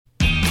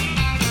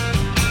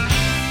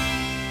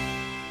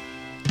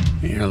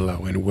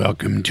Hello and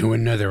welcome to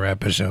another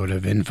episode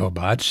of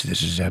Infobots.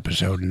 This is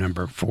episode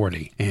number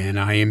 40. And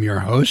I am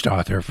your host,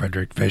 author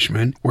Frederick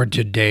Fishman, where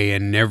today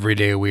and every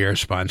day we are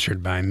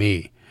sponsored by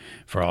me.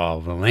 For all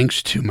the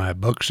links to my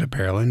books,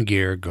 apparel, and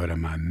gear, go to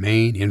my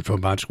main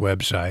Infobots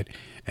website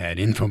at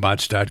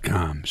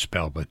Infobots.com,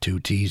 spelled with 2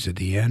 T's at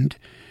the end,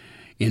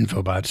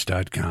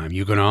 Infobots.com.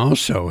 You can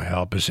also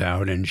help us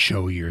out and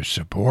show your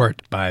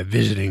support by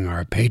visiting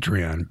our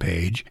Patreon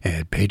page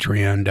at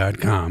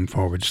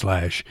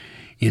patreon.com/Infobots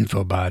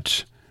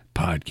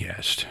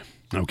podcast.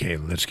 Okay,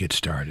 let's get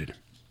started.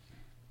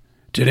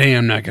 Today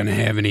I'm not going to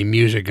have any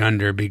music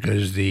under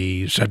because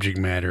the subject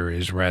matter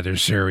is rather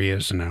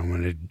serious and I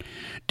want to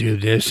do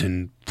this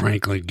and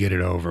frankly get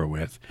it over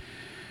with.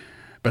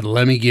 But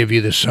let me give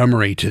you the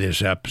summary to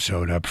this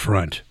episode up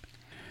front.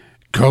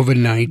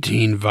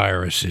 COVID-19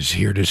 virus is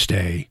here to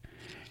stay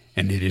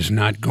and it is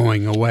not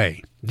going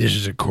away. This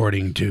is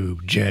according to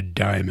Jed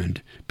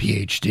Diamond,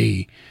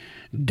 PhD,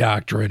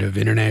 Doctorate of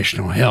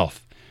International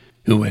Health,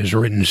 who has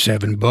written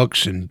 7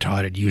 books and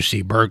taught at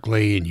UC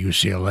Berkeley and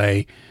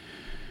UCLA,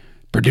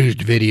 produced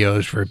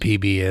videos for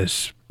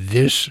PBS.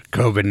 This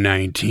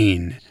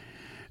COVID-19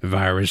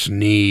 virus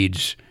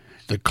needs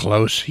the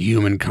close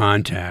human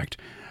contact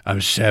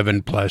of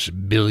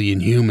 7+ billion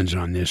humans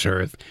on this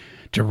earth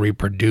to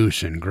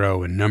reproduce and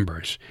grow in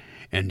numbers.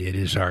 And it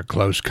is our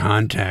close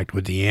contact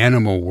with the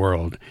animal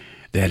world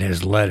that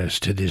has led us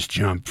to this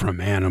jump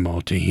from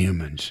animal to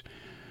humans.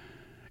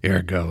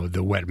 Ergo,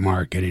 the wet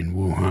market in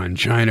Wuhan,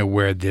 China,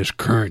 where this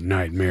current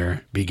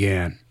nightmare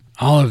began.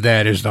 All of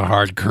that is the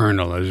hard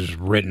kernel as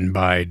written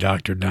by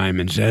Dr.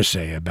 Diamond's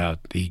essay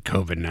about the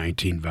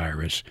COVID-19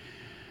 virus,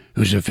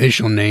 whose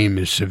official name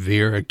is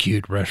Severe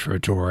Acute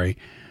Respiratory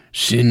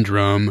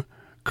Syndrome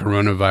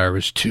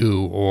Coronavirus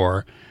 2,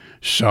 or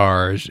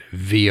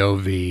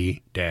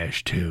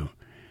SARS-CoV-2.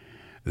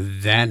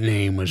 That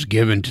name was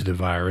given to the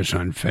virus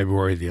on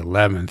February the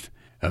 11th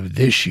of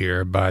this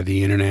year by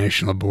the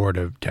International Board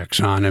of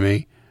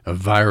Taxonomy of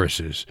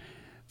Viruses.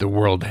 The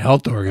World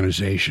Health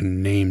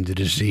Organization named the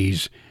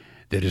disease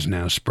that is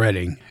now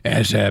spreading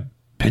as a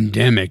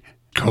pandemic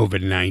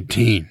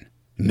COVID-19,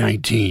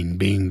 19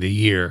 being the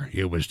year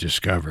it was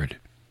discovered.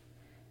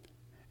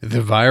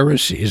 The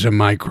virus is a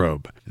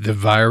microbe. The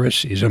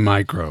virus is a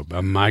microbe,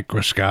 a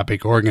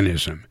microscopic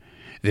organism.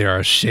 There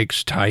are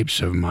 6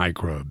 types of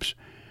microbes: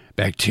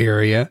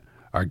 bacteria,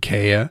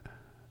 archaea,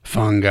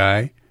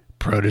 fungi,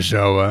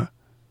 protozoa,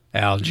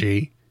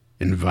 algae,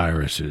 and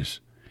viruses.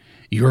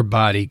 Your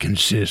body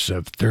consists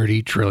of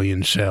 30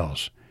 trillion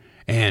cells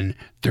and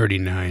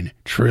 39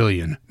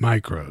 trillion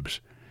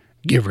microbes,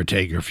 give or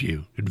take a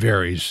few. It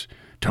varies,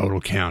 total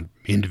count,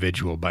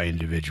 individual by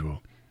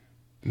individual.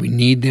 We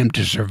need them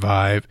to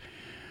survive,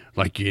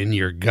 like in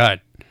your gut,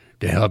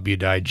 to help you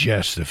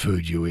digest the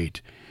food you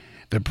eat.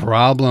 The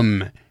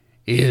problem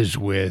is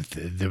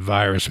with the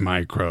virus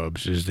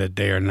microbes is that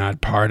they are not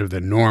part of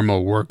the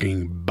normal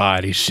working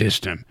body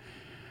system,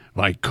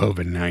 like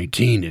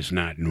COVID-19 is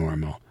not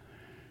normal.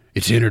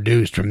 It's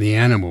introduced from the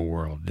animal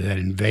world that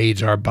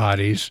invades our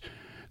bodies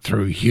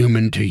through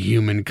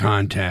human-to-human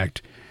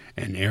contact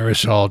and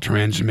aerosol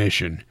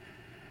transmission,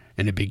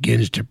 and it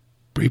begins to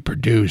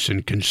reproduce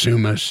and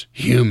consume us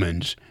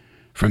humans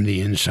from the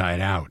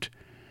inside out,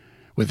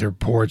 with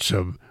reports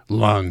of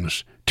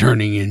lungs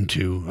turning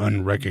into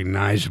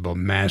unrecognizable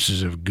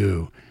masses of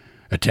goo,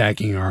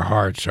 attacking our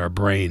hearts, our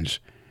brains,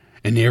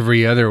 and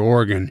every other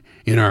organ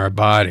in our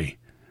body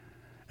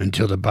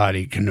until the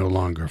body can no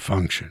longer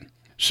function.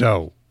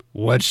 So,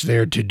 what's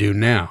there to do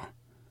now?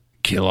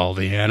 Kill all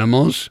the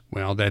animals?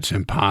 Well, that's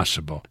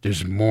impossible.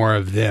 There's more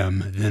of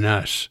them than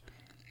us.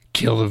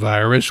 Kill the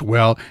virus?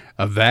 Well,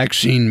 a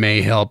vaccine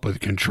may help with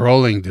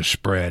controlling the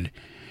spread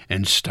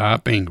and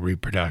stopping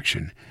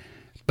reproduction,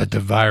 but the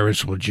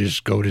virus will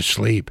just go to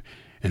sleep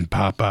and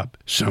pop up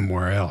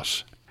somewhere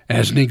else.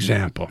 As an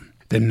example,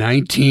 the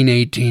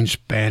 1918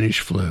 Spanish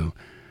flu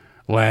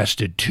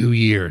lasted 2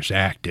 years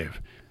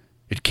active.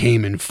 It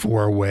came in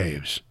 4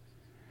 waves.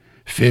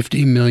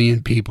 50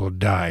 million people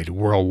died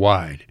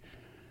worldwide.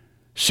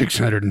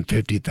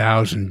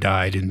 650,000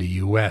 died in the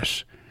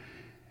U.S.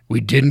 We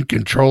didn't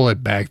control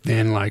it back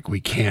then like we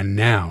can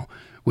now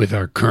with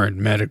our current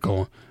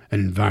medical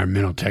and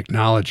environmental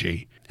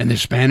technology, and the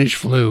Spanish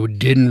flu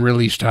didn't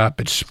really stop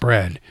its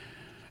spread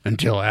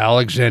until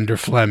Alexander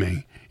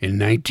Fleming in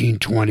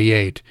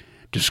 1928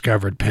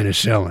 discovered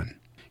penicillin.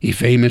 He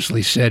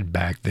famously said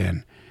back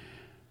then,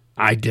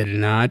 "I did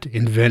not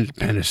invent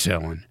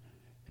penicillin.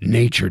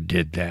 Nature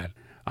did that.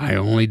 I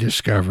only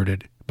discovered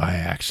it by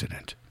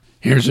accident."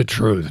 Here's the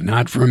truth,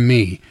 not from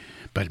me,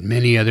 but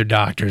many other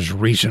doctors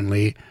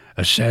recently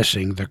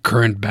assessing the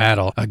current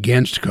battle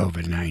against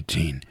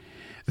COVID-19.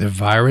 The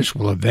virus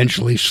will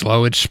eventually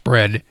slow its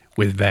spread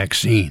with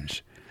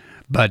vaccines.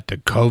 But the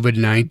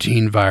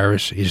COVID-19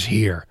 virus is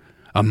here,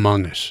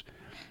 among us.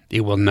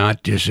 It will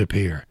not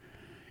disappear.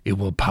 It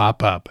will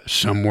pop up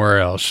somewhere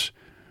else,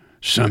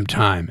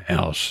 sometime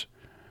else.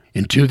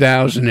 In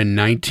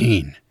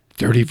 2019,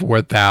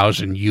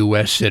 34,000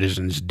 U.S.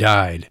 citizens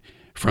died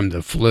from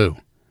the flu.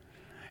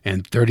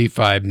 and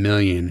 35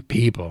 million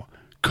people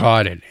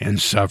caught it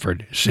and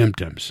suffered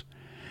symptoms.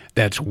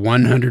 That's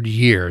 100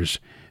 years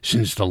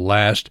since the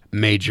last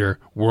major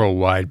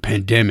worldwide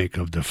pandemic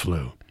of the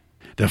flu.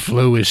 The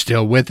flu is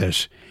still with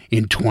us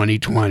in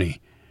 2020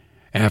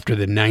 after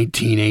the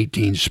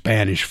 1918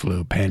 Spanish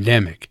flu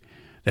pandemic.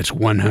 That's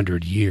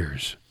 100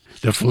 years.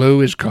 The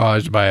flu is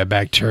caused by a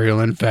bacterial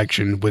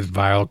infection with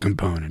viral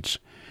components.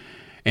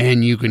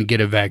 And you can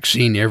get a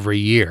vaccine every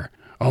year.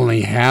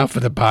 Only half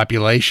of the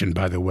population,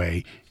 by the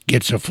way,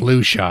 gets a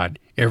flu shot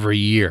every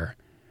year.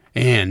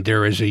 And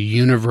there is a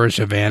universe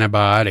of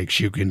antibiotics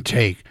you can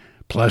take,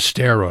 plus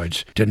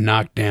steroids, to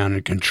knock down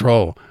and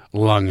control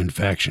lung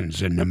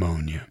infections and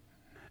pneumonia.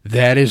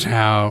 That is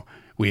how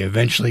we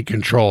eventually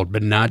controlled,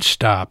 but not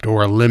stopped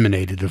or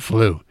eliminated the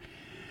flu.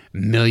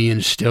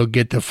 Millions still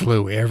get the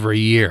flu every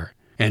year,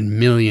 and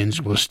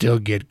millions will still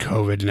get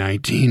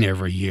COVID-19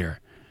 every year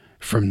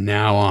from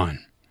now on.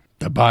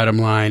 The bottom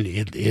line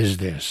is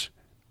this.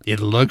 It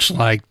looks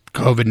like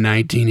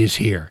COVID-19 is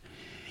here.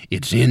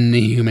 It's in the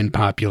human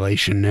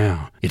population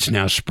now. It's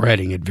now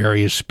spreading at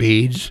various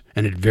speeds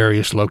and at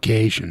various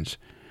locations.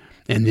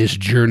 And this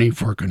journey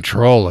for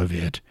control of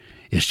it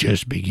is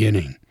just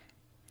beginning.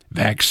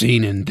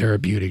 Vaccine and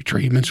therapeutic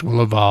treatments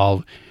will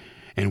evolve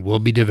and will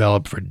be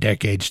developed for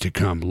decades to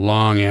come,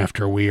 long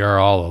after we are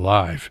all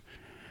alive.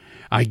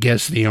 I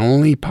guess the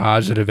only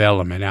positive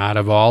element out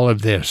of all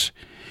of this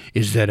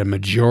is that a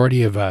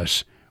majority of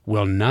us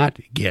will not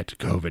get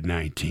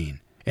COVID-19,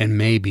 and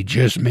maybe,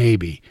 just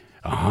maybe,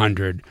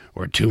 100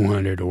 or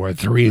 200 or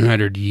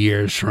 300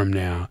 years from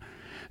now,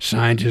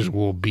 scientists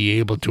will be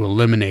able to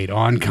eliminate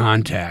on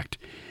contact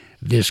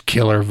this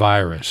killer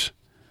virus.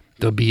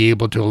 They'll be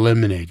able to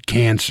eliminate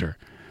cancer,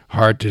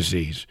 heart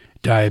disease,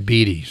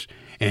 diabetes,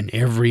 and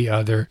every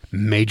other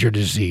major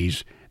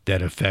disease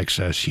that affects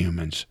us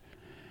humans.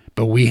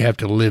 But we have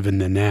to live in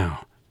the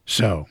now.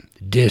 So,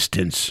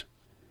 distance,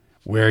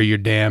 wear your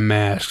damn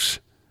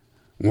masks,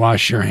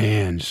 wash your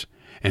hands,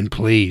 and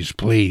please,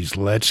 please,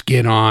 let's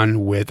get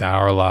on with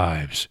our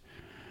lives.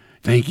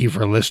 Thank you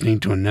for listening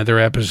to another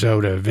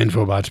episode of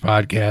Infobots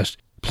Podcast.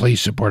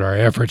 Please support our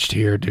efforts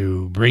here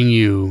to bring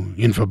you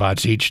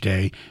Infobots each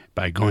day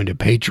by going to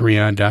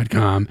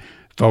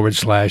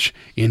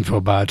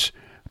patreon.com/Infobots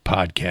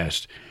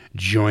Podcast.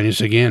 Join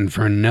us again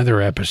for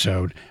another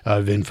episode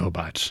of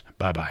Infobots.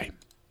 Bye-bye.